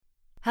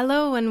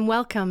Hello and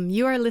welcome.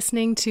 You are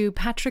listening to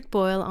Patrick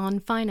Boyle on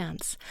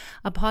Finance,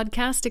 a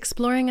podcast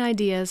exploring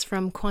ideas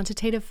from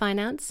quantitative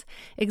finance,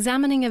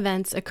 examining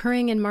events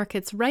occurring in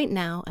markets right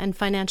now and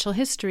financial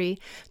history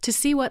to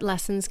see what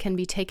lessons can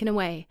be taken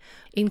away,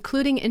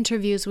 including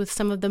interviews with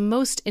some of the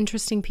most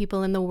interesting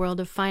people in the world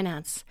of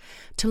finance.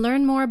 To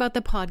learn more about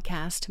the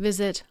podcast,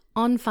 visit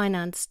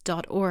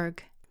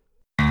onfinance.org.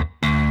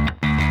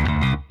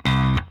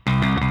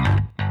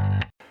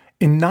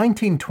 In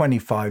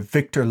 1925,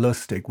 Victor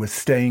Lustig was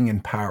staying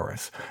in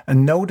Paris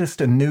and noticed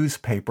a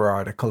newspaper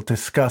article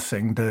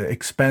discussing the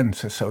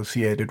expense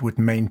associated with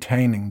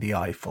maintaining the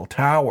Eiffel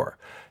Tower.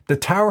 The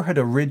tower had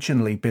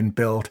originally been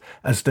built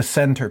as the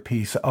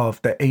centerpiece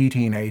of the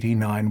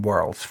 1889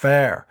 World's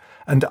Fair,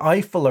 and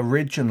Eiffel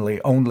originally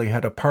only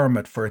had a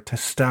permit for it to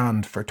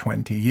stand for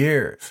 20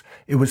 years.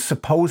 It was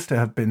supposed to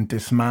have been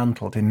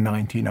dismantled in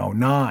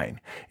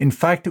 1909. In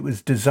fact, it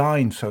was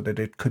designed so that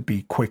it could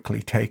be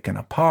quickly taken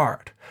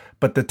apart,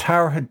 but the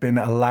tower had been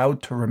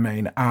allowed to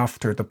remain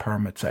after the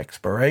permit's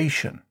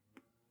expiration.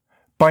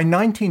 By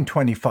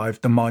 1925,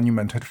 the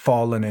monument had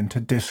fallen into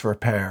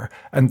disrepair,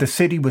 and the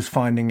city was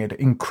finding it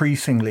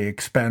increasingly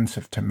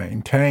expensive to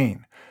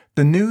maintain.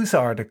 The news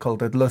article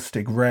that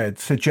Lustig read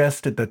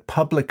suggested that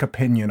public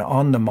opinion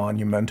on the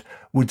monument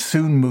would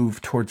soon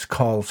move towards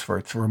calls for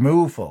its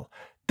removal.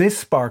 This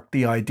sparked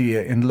the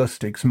idea in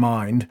Lustig's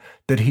mind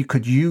that he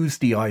could use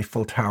the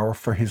Eiffel Tower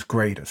for his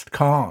greatest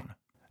con.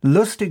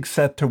 Lustig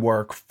set to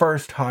work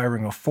first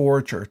hiring a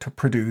forger to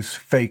produce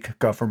fake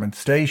government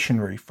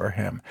stationery for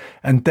him,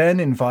 and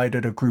then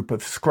invited a group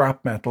of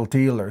scrap metal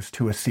dealers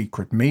to a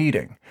secret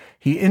meeting.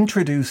 He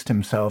introduced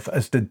himself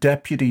as the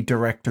Deputy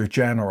Director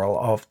General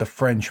of the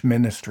French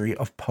Ministry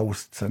of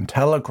Posts and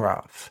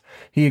Telegraphs.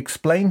 He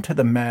explained to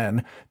the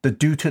men that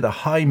due to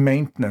the high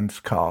maintenance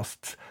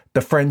costs,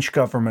 the French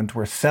government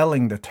were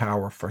selling the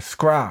tower for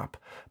scrap,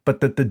 but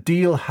that the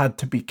deal had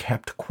to be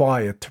kept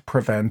quiet to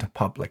prevent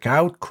public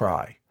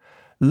outcry.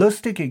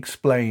 Lustig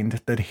explained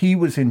that he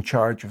was in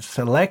charge of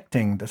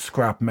selecting the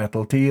scrap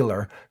metal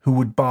dealer who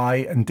would buy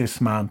and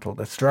dismantle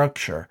the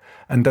structure,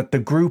 and that the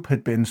group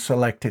had been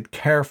selected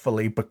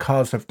carefully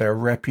because of their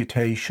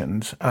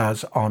reputations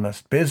as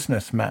honest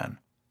businessmen.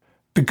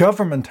 The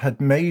government had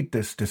made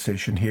this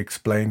decision, he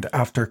explained,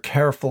 after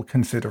careful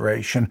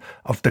consideration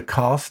of the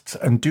costs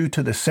and due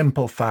to the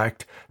simple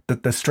fact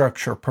that the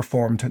structure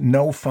performed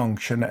no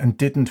function and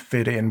didn't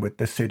fit in with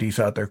the city's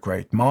other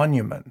great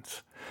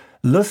monuments.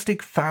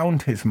 Lustig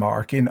found his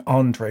mark in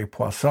André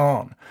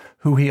Poisson,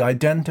 who he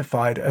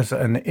identified as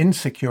an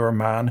insecure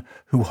man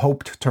who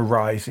hoped to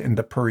rise in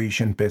the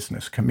Parisian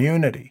business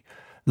community.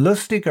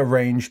 Lustig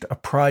arranged a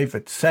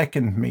private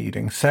second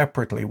meeting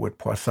separately with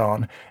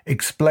Poisson,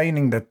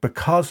 explaining that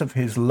because of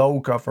his low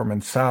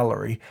government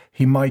salary,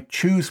 he might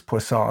choose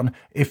Poisson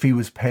if he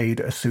was paid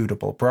a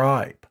suitable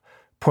bribe.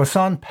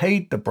 Poisson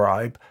paid the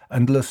bribe,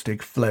 and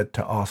Lustig fled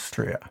to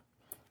Austria.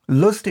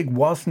 Lustig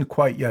wasn't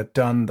quite yet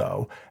done,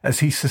 though,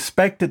 as he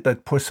suspected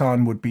that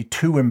Poisson would be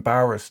too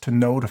embarrassed to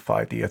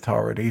notify the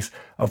authorities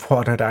of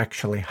what had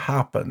actually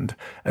happened,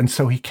 and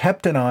so he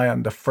kept an eye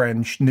on the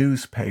French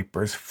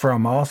newspapers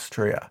from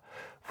Austria.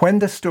 When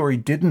the story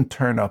didn't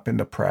turn up in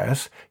the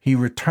press, he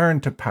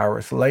returned to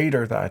Paris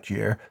later that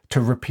year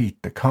to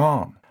repeat the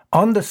con.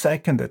 On the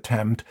second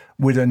attempt,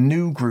 with a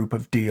new group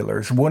of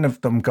dealers, one of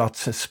them got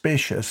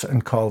suspicious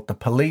and called the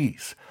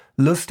police.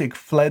 Lustig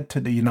fled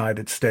to the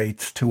United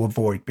States to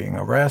avoid being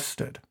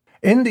arrested.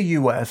 In the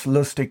US,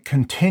 Lustig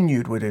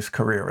continued with his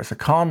career as a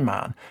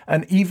conman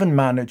and even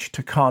managed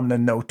to con the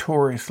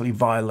notoriously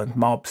violent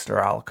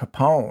mobster Al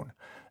Capone.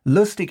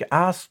 Lustig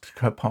asked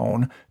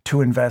Capone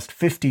to invest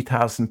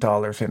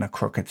 $50,000 in a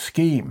crooked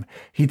scheme.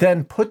 He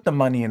then put the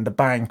money in the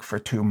bank for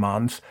 2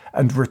 months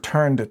and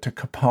returned it to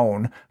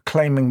Capone,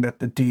 claiming that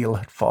the deal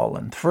had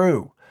fallen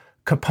through.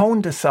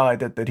 Capone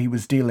decided that he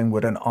was dealing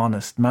with an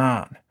honest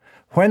man.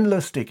 When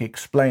Lustig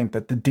explained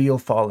that the deal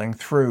falling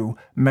through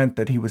meant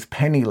that he was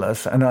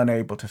penniless and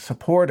unable to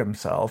support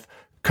himself,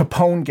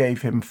 Capone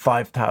gave him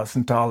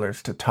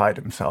 $5,000 to tide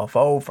himself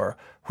over,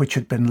 which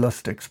had been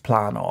Lustig's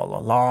plan all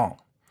along.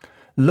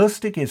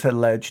 Lustig is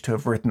alleged to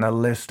have written a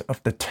list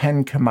of the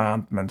 10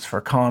 commandments for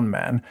con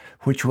men,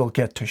 which we'll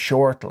get to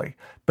shortly,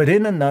 but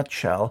in a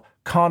nutshell,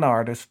 con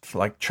artists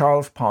like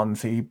Charles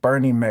Ponzi,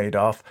 Bernie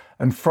Madoff,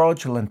 and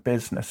fraudulent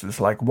businesses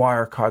like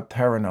Wirecard,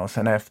 Theranos,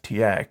 and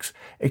FTX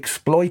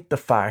exploit the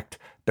fact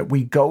that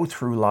we go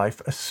through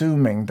life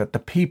assuming that the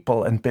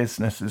people and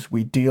businesses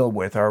we deal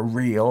with are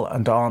real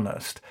and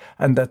honest,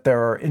 and that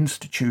there are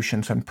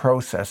institutions and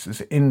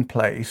processes in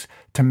place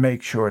to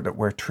make sure that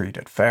we're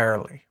treated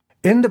fairly.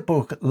 In the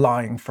book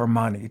Lying for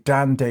Money,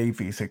 Dan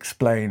Davies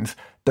explains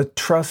that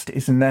trust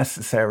is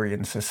necessary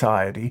in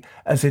society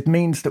as it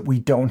means that we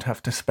don't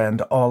have to spend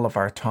all of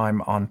our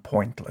time on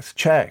pointless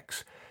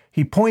checks.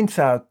 He points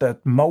out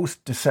that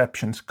most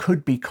deceptions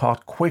could be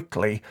caught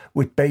quickly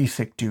with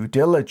basic due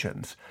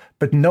diligence,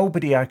 but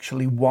nobody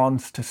actually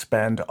wants to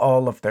spend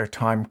all of their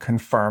time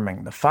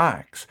confirming the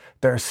facts.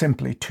 There are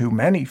simply too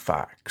many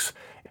facts.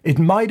 It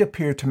might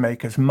appear to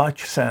make as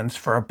much sense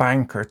for a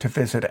banker to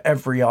visit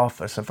every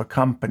office of a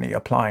company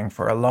applying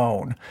for a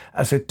loan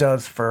as it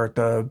does for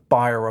the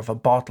buyer of a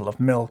bottle of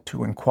milk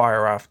to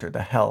inquire after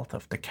the health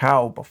of the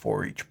cow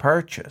before each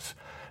purchase.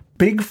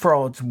 Big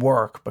frauds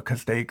work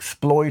because they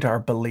exploit our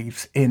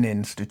beliefs in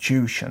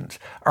institutions,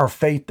 our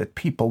faith that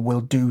people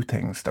will do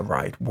things the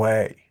right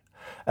way.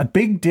 A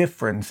big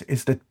difference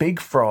is that big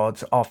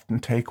frauds often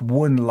take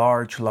one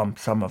large lump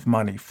sum of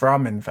money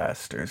from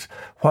investors,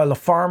 while a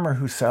farmer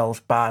who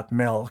sells bad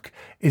milk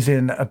is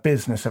in a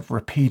business of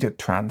repeated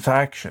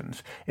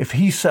transactions. If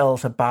he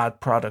sells a bad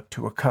product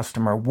to a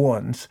customer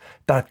once,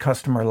 that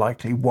customer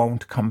likely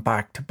won't come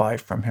back to buy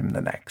from him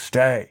the next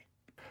day.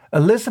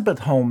 Elizabeth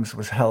Holmes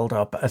was held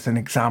up as an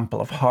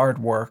example of hard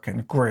work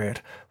and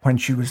grit when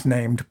she was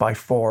named by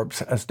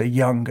Forbes as the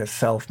youngest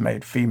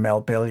self-made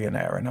female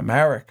billionaire in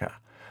America.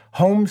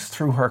 Holmes,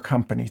 through her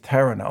company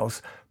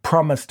Theranos,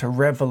 promised to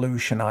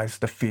revolutionize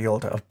the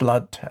field of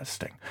blood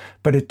testing,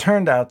 but it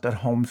turned out that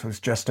Holmes was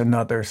just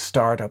another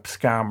startup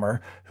scammer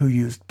who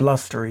used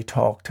blustery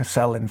talk to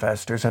sell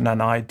investors an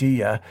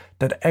idea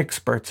that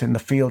experts in the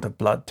field of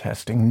blood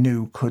testing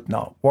knew could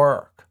not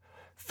work.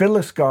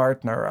 Phyllis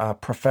Gardner, a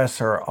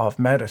professor of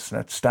medicine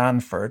at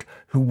Stanford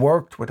who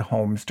worked with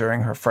Holmes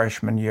during her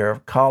freshman year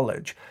of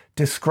college,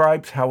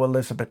 describes how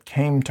Elizabeth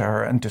came to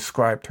her and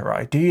described her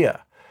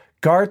idea.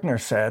 Gardner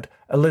said,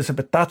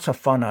 "Elizabeth, that's a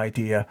fun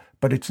idea,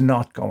 but it's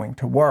not going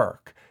to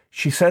work."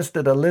 She says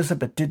that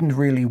Elizabeth didn't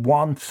really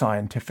want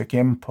scientific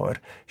input.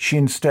 She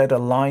instead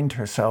aligned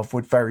herself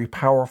with very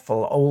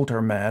powerful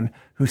older men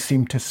who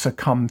seemed to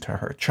succumb to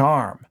her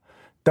charm.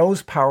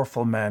 Those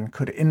powerful men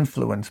could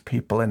influence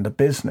people in the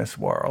business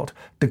world,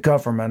 the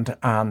government,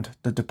 and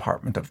the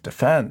Department of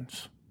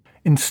Defense.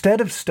 Instead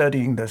of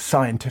studying the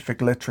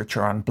scientific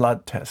literature on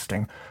blood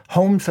testing,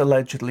 Holmes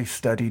allegedly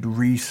studied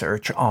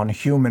research on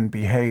human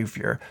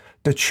behavior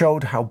that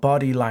showed how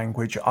body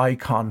language, eye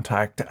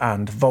contact,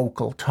 and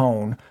vocal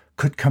tone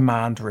could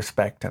command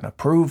respect and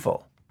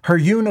approval. Her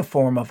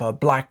uniform of a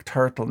black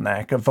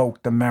turtleneck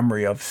evoked the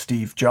memory of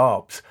Steve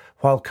Jobs,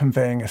 while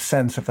conveying a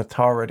sense of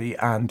authority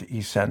and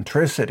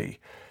eccentricity.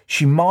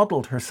 She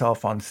modeled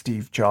herself on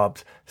Steve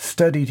Jobs,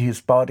 studied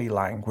his body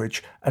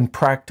language, and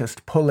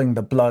practiced pulling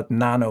the blood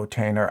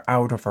nanotainer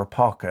out of her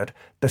pocket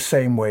the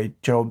same way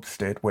Jobs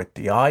did with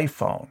the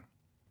iPhone.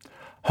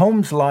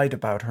 Holmes lied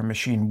about her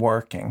machine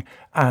working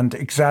and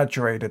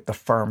exaggerated the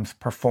firm's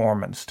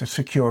performance to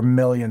secure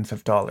millions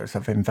of dollars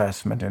of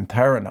investment in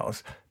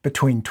Theranos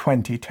between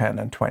 2010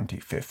 and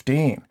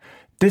 2015.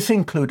 This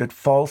included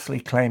falsely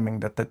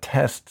claiming that the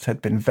tests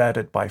had been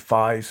vetted by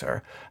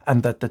Pfizer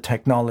and that the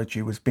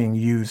technology was being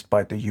used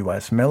by the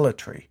US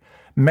military.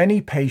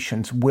 Many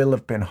patients will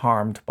have been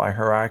harmed by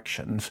her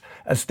actions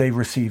as they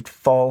received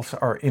false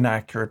or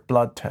inaccurate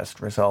blood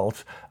test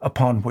results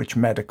upon which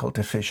medical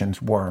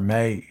decisions were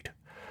made.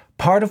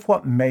 Part of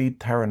what made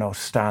Theranos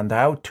stand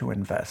out to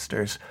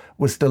investors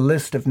was the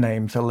list of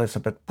names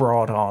Elizabeth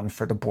brought on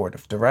for the board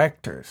of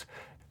directors.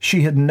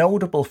 She had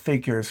notable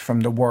figures from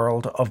the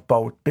world of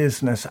both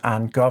business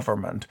and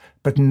government,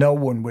 but no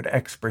one with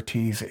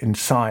expertise in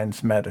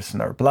science, medicine,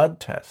 or blood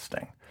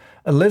testing.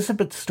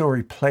 Elizabeth's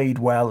story played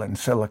well in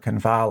Silicon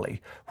Valley,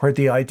 where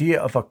the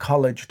idea of a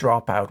college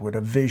dropout with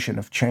a vision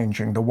of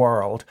changing the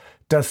world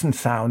doesn't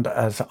sound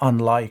as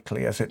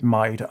unlikely as it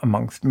might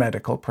amongst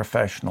medical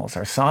professionals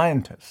or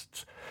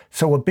scientists.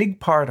 So a big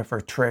part of her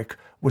trick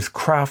was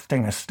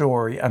crafting a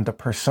story and a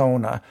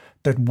persona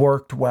that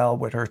worked well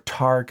with her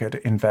target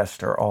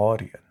investor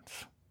audience.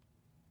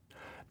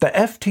 The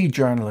FT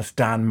journalist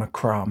Dan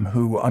McCrum,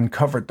 who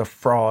uncovered the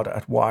fraud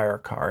at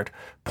Wirecard,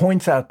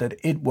 points out that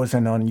it was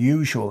an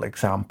unusual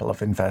example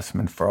of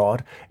investment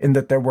fraud in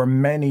that there were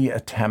many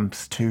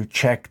attempts to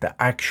check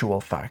the actual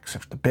facts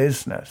of the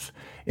business.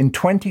 In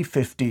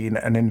 2015,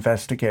 an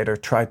investigator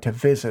tried to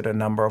visit a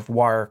number of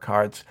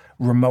Wirecard's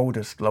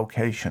remotest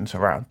locations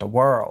around the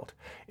world.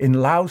 In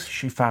Laos,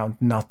 she found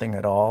nothing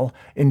at all.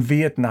 In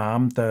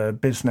Vietnam, the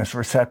business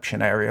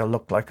reception area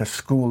looked like a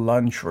school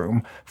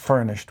lunchroom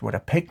furnished with a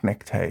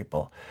picnic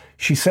table.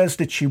 She says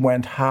that she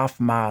went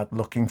half mad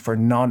looking for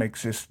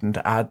non-existent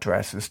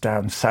addresses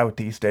down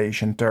Southeast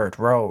Asian dirt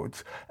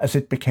roads as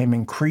it became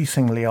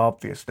increasingly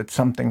obvious that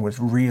something was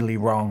really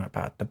wrong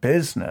about the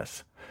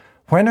business.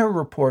 When her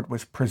report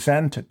was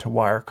presented to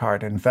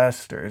Wirecard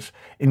investors,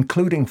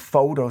 including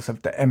photos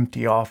of the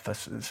empty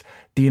offices,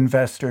 the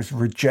investors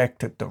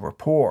rejected the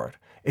report.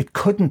 It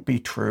couldn't be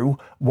true.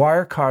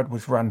 Wirecard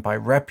was run by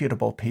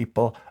reputable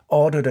people,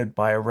 audited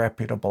by a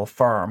reputable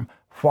firm.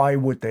 Why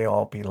would they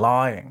all be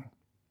lying?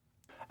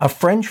 A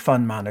French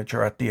fund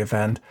manager at the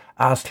event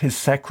asked his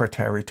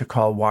secretary to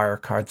call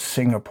Wirecard's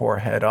Singapore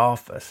head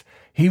office.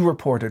 He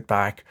reported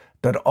back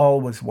that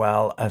all was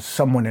well as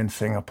someone in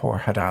Singapore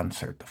had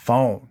answered the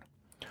phone.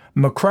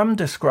 McCrum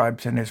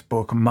describes in his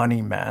book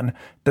Money Men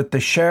that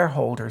the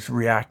shareholders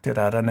reacted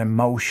at an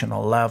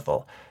emotional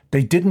level.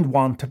 They didn't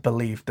want to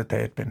believe that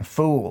they had been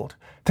fooled.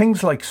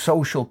 Things like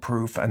social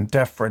proof and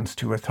deference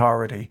to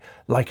authority,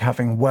 like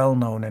having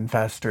well-known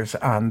investors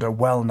and a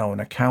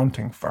well-known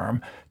accounting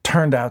firm,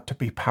 turned out to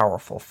be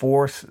powerful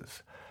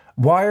forces.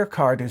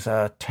 Wirecard is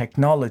a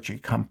technology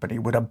company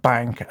with a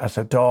bank as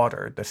a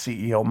daughter, the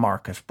CEO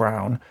Marcus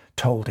Brown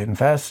told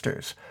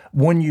investors,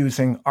 one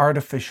using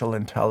artificial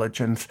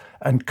intelligence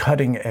and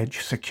cutting-edge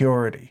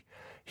security.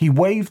 He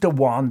waved a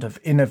wand of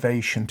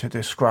innovation to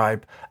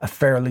describe a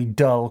fairly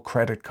dull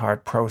credit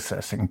card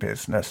processing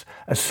business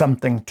as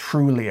something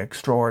truly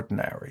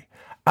extraordinary.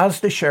 As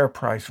the share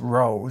price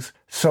rose,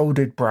 so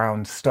did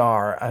Brown's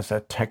star as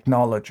a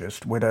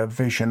technologist with a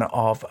vision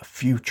of a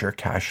future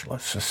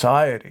cashless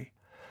society.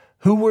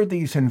 Who were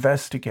these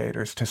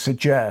investigators to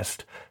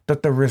suggest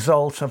that the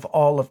results of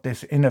all of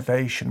this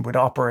innovation with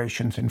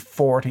operations in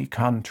 40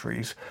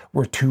 countries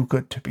were too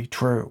good to be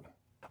true?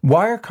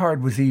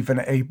 Wirecard was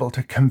even able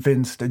to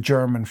convince the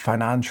German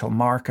financial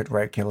market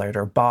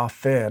regulator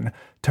BaFin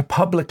to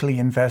publicly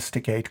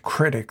investigate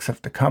critics of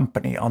the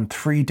company on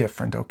 3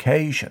 different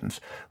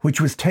occasions,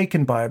 which was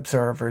taken by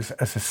observers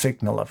as a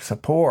signal of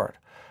support.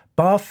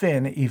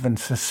 BaFin even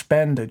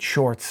suspended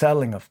short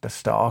selling of the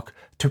stock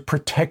to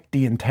protect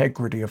the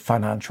integrity of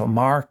financial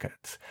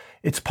markets.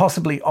 It's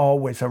possibly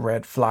always a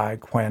red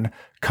flag when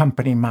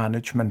company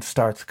management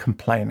starts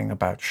complaining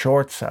about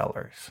short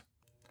sellers.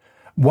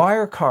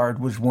 Wirecard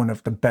was one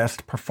of the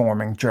best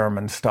performing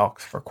German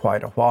stocks for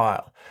quite a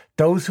while.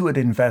 Those who had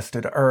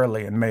invested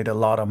early and made a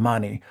lot of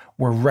money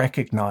were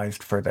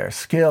recognized for their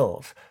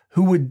skills.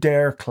 Who would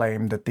dare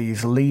claim that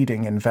these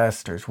leading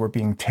investors were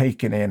being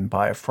taken in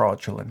by a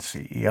fraudulent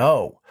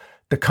CEO?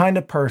 The kind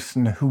of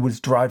person who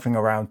was driving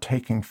around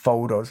taking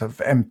photos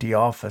of empty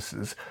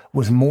offices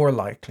was more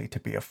likely to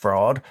be a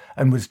fraud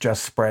and was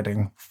just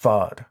spreading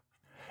FUD.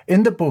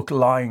 In the book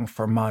Lying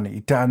for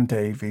Money, Dan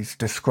Davies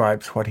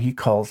describes what he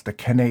calls the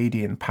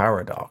Canadian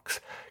paradox.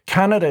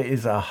 Canada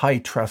is a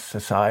high-trust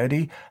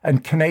society,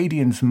 and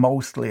Canadians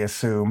mostly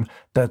assume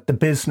that the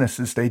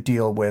businesses they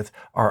deal with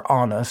are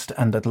honest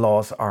and that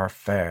laws are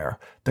fair,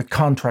 that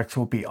contracts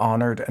will be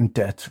honoured and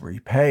debts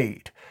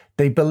repaid.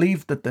 They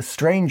believe that the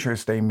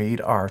strangers they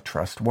meet are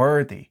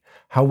trustworthy.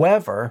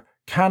 However,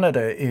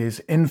 Canada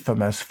is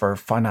infamous for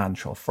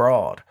financial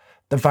fraud.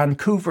 The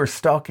Vancouver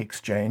Stock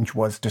Exchange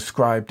was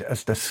described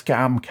as the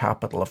scam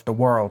capital of the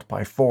world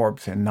by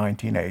Forbes in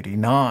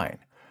 1989.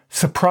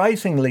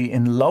 Surprisingly,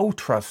 in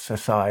low-trust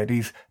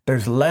societies,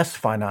 there's less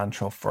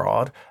financial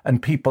fraud,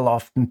 and people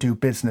often do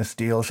business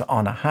deals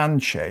on a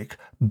handshake,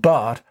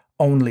 but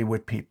only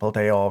with people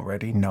they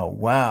already know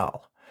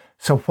well.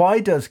 So why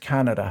does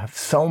Canada have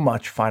so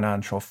much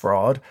financial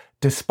fraud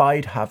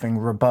despite having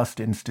robust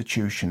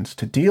institutions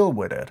to deal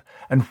with it?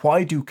 And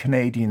why do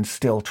Canadians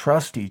still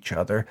trust each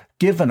other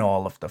given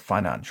all of the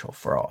financial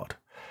fraud?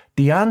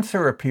 The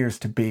answer appears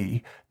to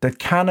be that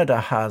Canada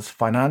has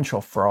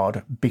financial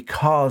fraud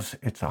because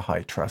it's a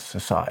high-trust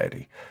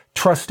society.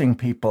 Trusting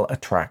people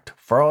attract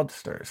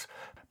fraudsters.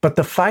 But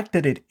the fact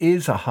that it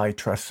is a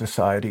high-trust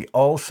society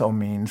also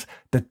means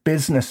that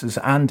businesses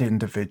and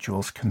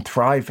individuals can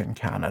thrive in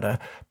Canada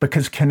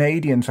because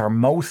Canadians are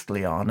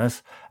mostly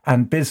honest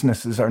and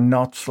businesses are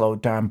not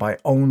slowed down by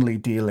only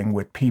dealing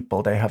with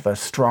people they have a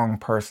strong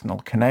personal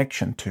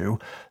connection to,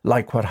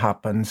 like what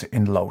happens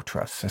in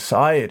low-trust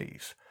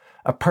societies.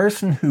 A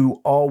person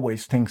who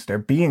always thinks they're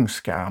being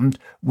scammed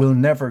will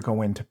never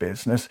go into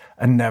business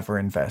and never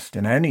invest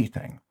in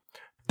anything.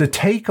 The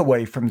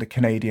takeaway from the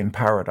Canadian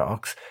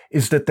paradox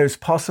is that there's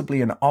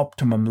possibly an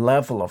optimum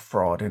level of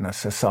fraud in a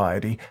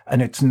society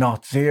and it's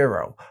not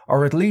zero,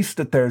 or at least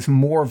that there's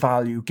more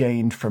value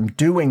gained from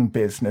doing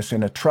business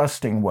in a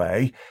trusting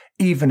way,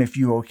 even if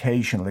you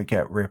occasionally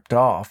get ripped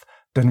off,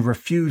 than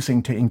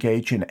refusing to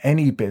engage in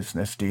any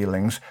business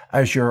dealings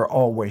as you're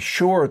always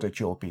sure that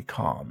you'll be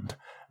conned.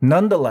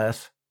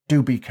 Nonetheless,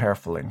 do be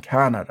careful in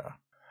Canada.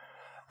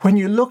 When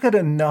you look at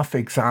enough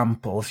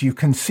examples, you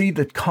can see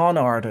that con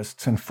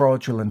artists and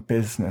fraudulent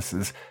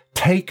businesses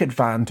take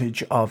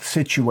advantage of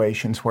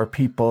situations where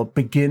people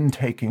begin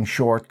taking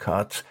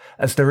shortcuts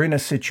as they're in a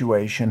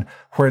situation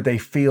where they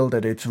feel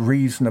that it's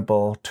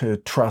reasonable to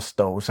trust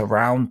those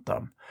around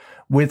them.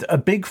 With a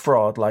big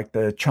fraud like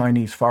the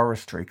Chinese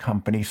forestry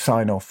company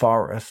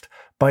Sino-Forest,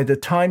 by the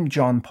time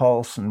John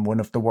Paulson, one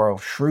of the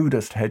world's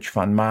shrewdest hedge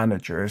fund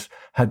managers,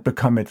 had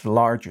become its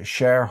largest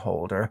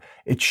shareholder,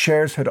 its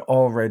shares had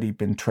already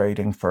been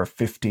trading for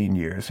 15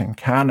 years in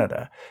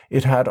Canada.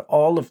 It had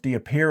all of the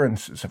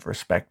appearances of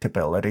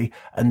respectability,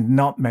 and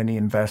not many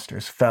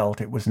investors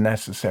felt it was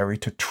necessary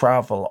to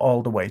travel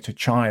all the way to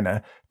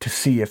China to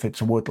see if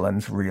its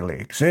woodlands really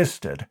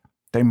existed.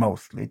 They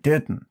mostly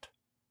didn't.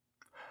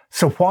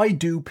 So why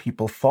do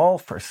people fall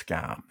for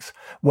scams?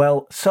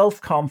 Well,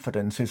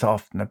 self-confidence is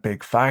often a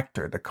big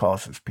factor that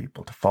causes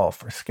people to fall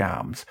for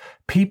scams.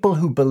 People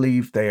who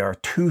believe they are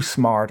too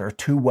smart or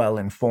too well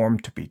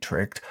informed to be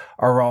tricked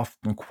are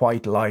often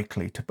quite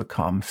likely to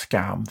become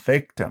scam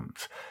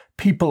victims.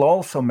 People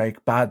also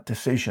make bad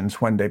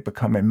decisions when they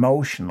become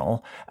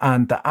emotional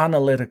and the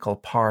analytical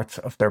parts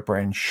of their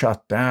brain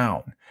shut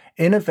down.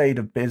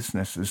 Innovative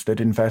businesses that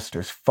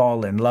investors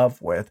fall in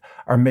love with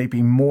are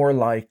maybe more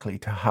likely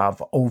to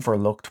have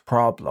overlooked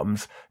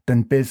problems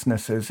than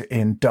businesses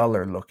in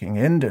duller-looking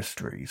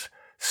industries.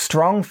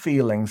 Strong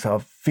feelings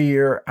of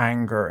fear,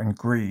 anger, and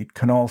greed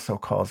can also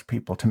cause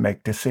people to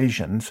make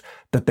decisions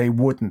that they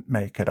wouldn't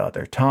make at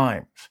other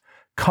times.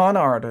 Con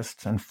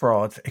artists and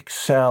frauds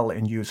excel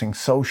in using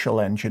social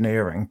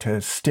engineering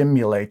to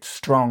stimulate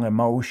strong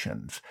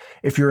emotions.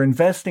 If you're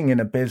investing in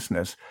a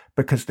business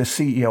because the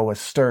CEO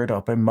has stirred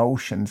up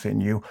emotions in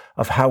you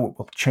of how it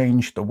will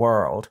change the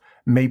world,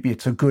 maybe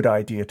it's a good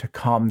idea to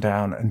calm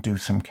down and do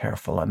some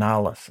careful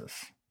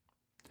analysis.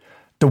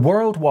 The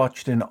world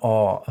watched in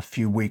awe a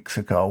few weeks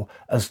ago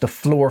as the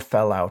floor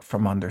fell out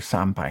from under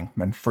Sam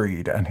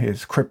Bankman-Fried and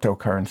his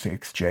cryptocurrency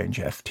exchange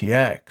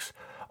FTX.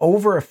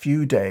 Over a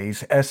few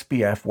days,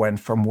 SBF went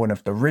from one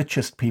of the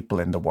richest people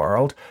in the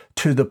world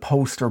to the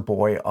poster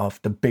boy of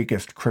the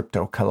biggest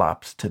crypto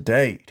collapse to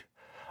date.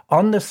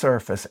 On the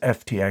surface,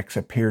 FTX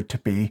appeared to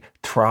be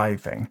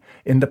thriving.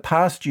 In the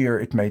past year,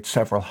 it made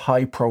several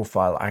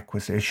high-profile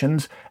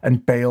acquisitions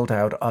and bailed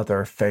out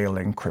other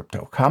failing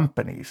crypto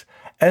companies.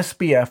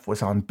 SBF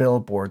was on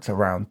billboards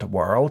around the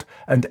world,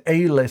 and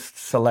A-list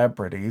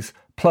celebrities,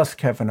 plus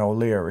Kevin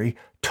O'Leary,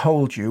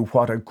 told you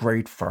what a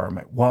great firm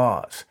it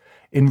was.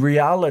 In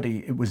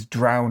reality, it was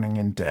drowning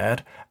in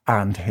debt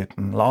and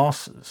hidden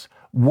losses.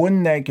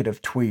 One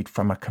negative tweet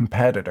from a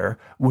competitor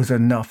was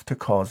enough to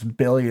cause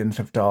billions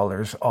of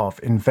dollars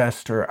of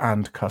investor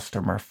and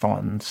customer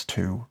funds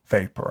to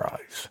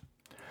vaporize.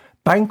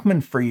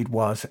 Bankman-Fried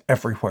was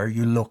everywhere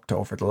you looked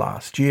over the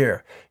last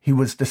year. He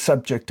was the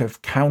subject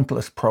of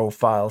countless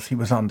profiles. He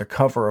was on the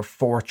cover of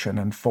Fortune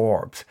and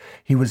Forbes.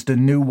 He was the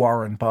new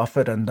Warren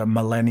Buffett and the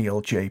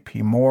millennial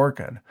JP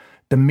Morgan.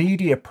 The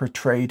media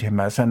portrayed him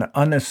as an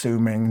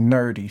unassuming,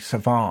 nerdy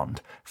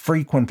savant,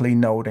 frequently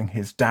noting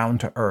his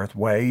down-to-earth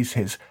ways,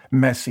 his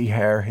messy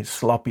hair, his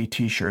sloppy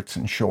t-shirts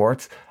and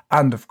shorts,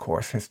 and of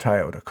course his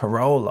Toyota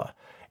Corolla.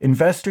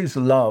 Investors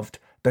loved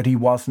that he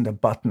wasn't a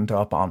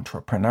buttoned-up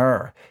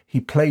entrepreneur. He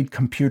played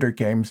computer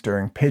games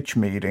during pitch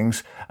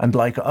meetings, and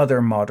like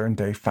other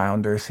modern-day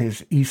founders,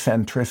 his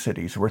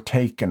eccentricities were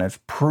taken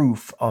as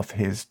proof of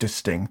his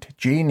distinct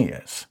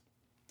genius.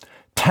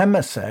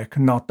 Temasek,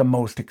 not the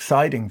most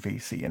exciting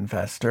VC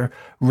investor,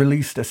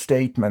 released a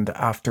statement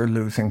after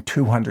losing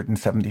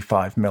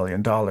 $275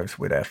 million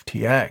with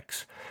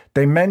FTX.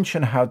 They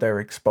mention how their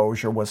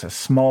exposure was a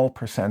small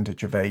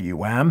percentage of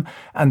AUM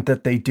and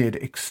that they did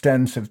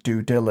extensive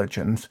due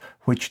diligence,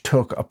 which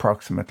took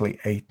approximately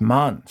 8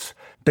 months.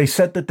 They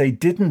said that they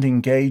didn't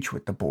engage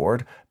with the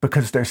board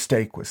because their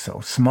stake was so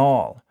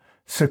small.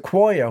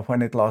 Sequoia,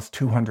 when it lost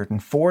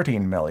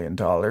 $214 million,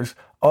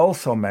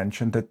 also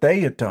mentioned that they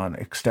had done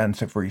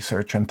extensive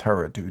research and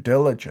thorough due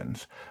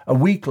diligence. A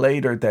week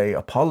later, they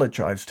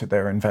apologized to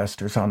their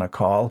investors on a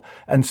call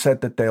and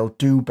said that they'll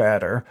do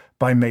better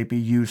by maybe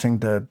using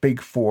the Big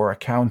Four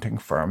accounting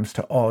firms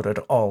to audit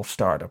all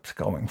startups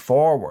going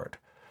forward.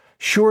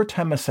 Sure,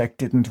 Temasek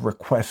didn't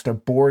request a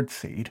board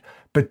seat,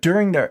 but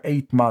during their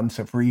 8 months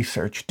of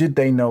research, did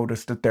they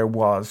notice that there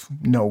was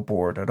no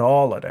board at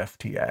all at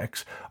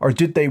FTX? Or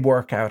did they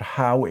work out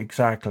how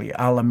exactly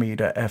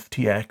Alameda,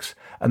 FTX,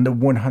 and the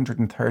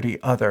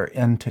 130 other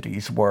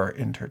entities were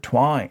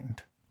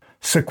intertwined?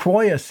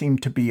 Sequoia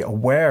seemed to be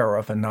aware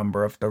of a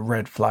number of the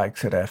red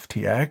flags at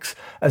FTX,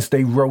 as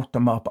they wrote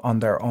them up on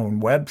their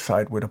own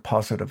website with a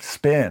positive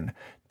spin.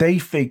 They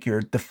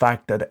figured the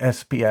fact that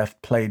SBF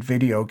played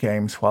video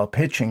games while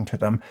pitching to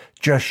them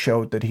just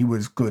showed that he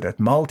was good at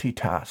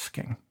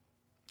multitasking.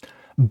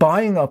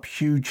 Buying up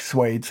huge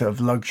swathes of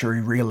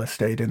luxury real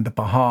estate in the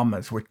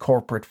Bahamas with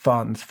corporate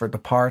funds for the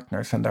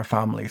partners and their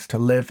families to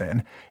live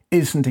in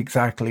isn't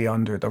exactly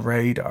under the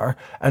radar,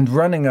 and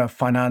running a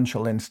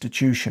financial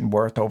institution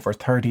worth over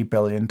 $30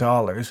 billion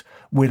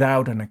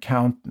without an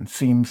accountant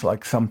seems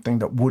like something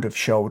that would have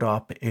showed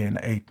up in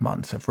 8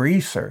 months of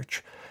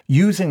research.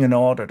 Using an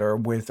auditor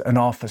with an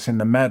office in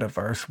the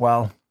metaverse,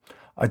 well,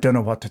 I don't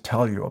know what to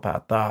tell you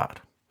about that.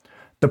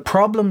 The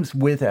problems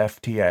with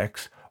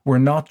FTX were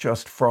not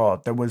just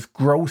fraud. There was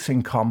gross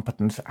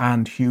incompetence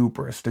and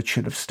hubris that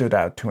should have stood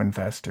out to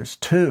investors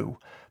too.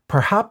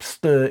 Perhaps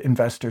the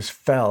investors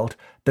felt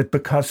that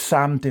because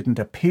Sam didn't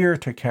appear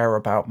to care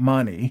about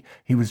money,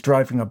 he was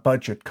driving a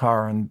budget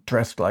car and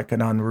dressed like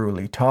an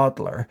unruly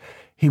toddler,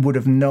 he would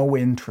have no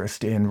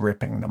interest in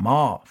ripping them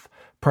off.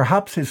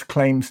 Perhaps his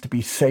claims to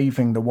be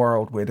saving the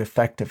world with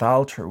effective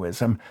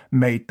altruism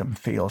made them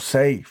feel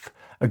safe.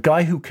 A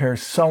guy who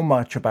cares so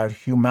much about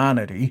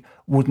humanity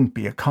wouldn't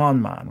be a con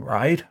man,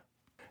 right?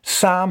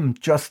 Sam,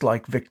 just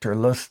like Victor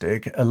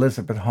Lustig,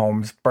 Elizabeth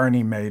Holmes,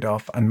 Bernie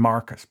Madoff, and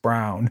Marcus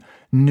Brown,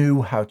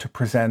 knew how to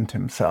present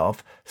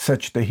himself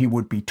such that he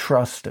would be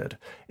trusted.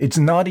 It's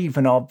not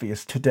even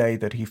obvious today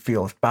that he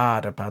feels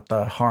bad about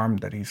the harm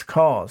that he's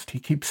caused. He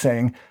keeps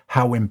saying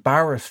how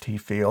embarrassed he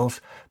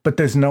feels, but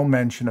there's no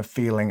mention of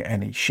feeling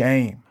any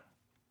shame.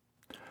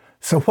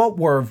 So what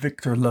were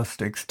Victor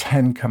Lustig's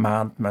 10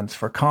 commandments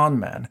for con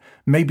men?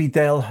 Maybe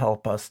they'll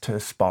help us to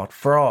spot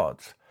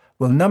frauds.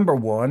 Well, number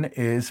 1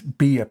 is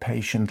be a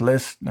patient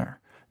listener.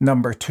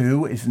 Number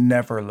 2 is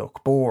never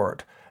look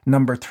bored.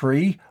 Number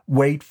 3,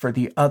 wait for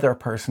the other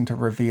person to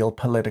reveal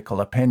political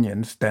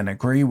opinions, then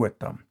agree with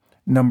them.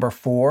 Number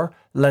 4,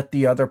 let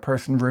the other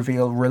person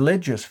reveal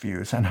religious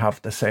views and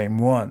have the same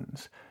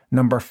ones.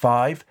 Number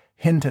 5,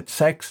 hint at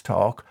sex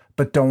talk,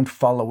 but don't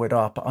follow it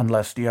up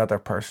unless the other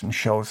person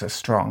shows a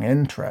strong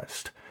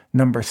interest.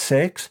 Number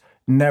 6,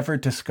 never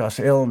discuss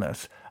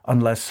illness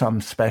unless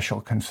some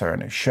special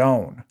concern is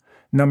shown.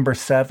 Number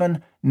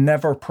 7,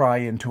 never pry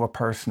into a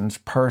person's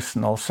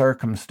personal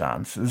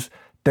circumstances.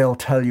 They'll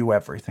tell you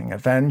everything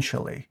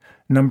eventually.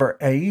 Number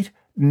 8,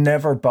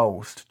 never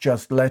boast.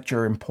 Just let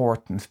your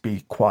importance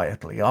be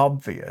quietly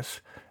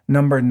obvious.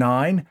 Number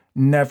 9,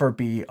 never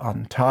be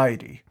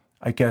untidy.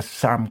 I guess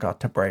Sam got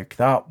to break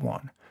that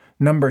one.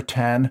 Number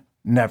 10,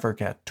 never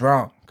get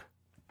drunk.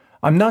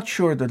 I'm not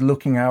sure that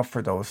looking out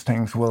for those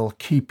things will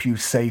keep you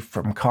safe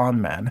from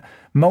con men.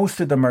 Most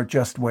of them are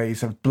just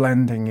ways of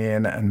blending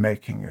in and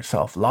making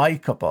yourself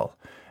likable.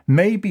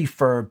 Maybe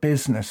for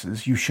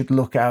businesses, you should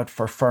look out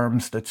for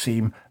firms that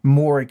seem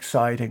more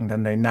exciting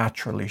than they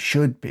naturally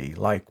should be,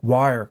 like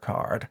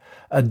Wirecard,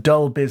 a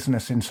dull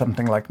business in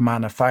something like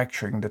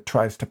manufacturing that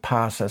tries to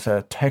pass as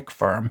a tech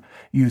firm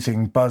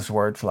using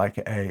buzzwords like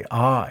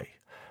AI.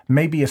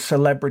 Maybe a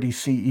celebrity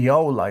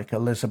CEO like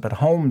Elizabeth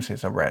Holmes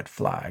is a red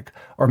flag,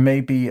 or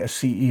maybe a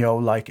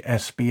CEO like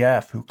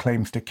SBF who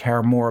claims to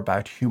care more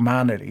about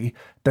humanity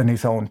than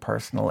his own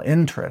personal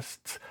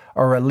interests,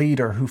 or a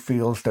leader who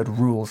feels that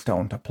rules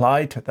don't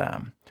apply to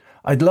them.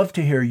 I'd love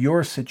to hear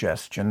your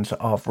suggestions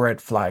of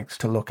red flags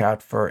to look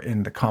out for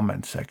in the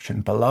comments section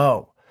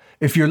below.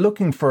 If you're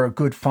looking for a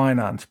good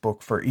finance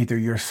book for either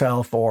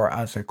yourself or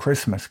as a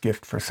Christmas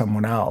gift for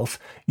someone else,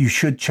 you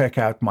should check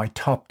out my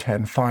top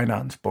 10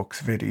 finance books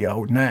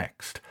video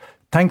next.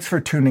 Thanks for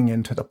tuning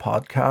into the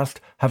podcast.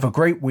 Have a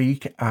great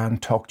week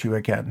and talk to you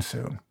again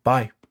soon.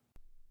 Bye.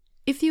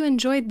 If you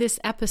enjoyed this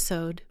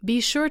episode,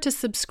 be sure to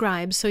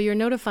subscribe so you're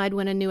notified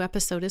when a new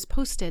episode is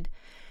posted.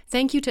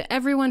 Thank you to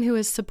everyone who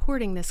is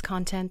supporting this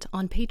content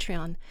on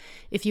Patreon.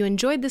 If you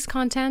enjoyed this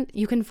content,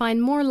 you can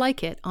find more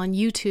like it on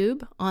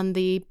YouTube, on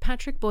the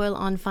Patrick Boyle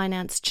on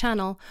Finance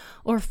channel,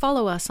 or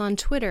follow us on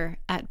Twitter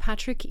at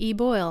Patrick E.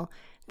 Boyle.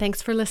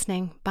 Thanks for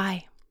listening.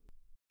 Bye.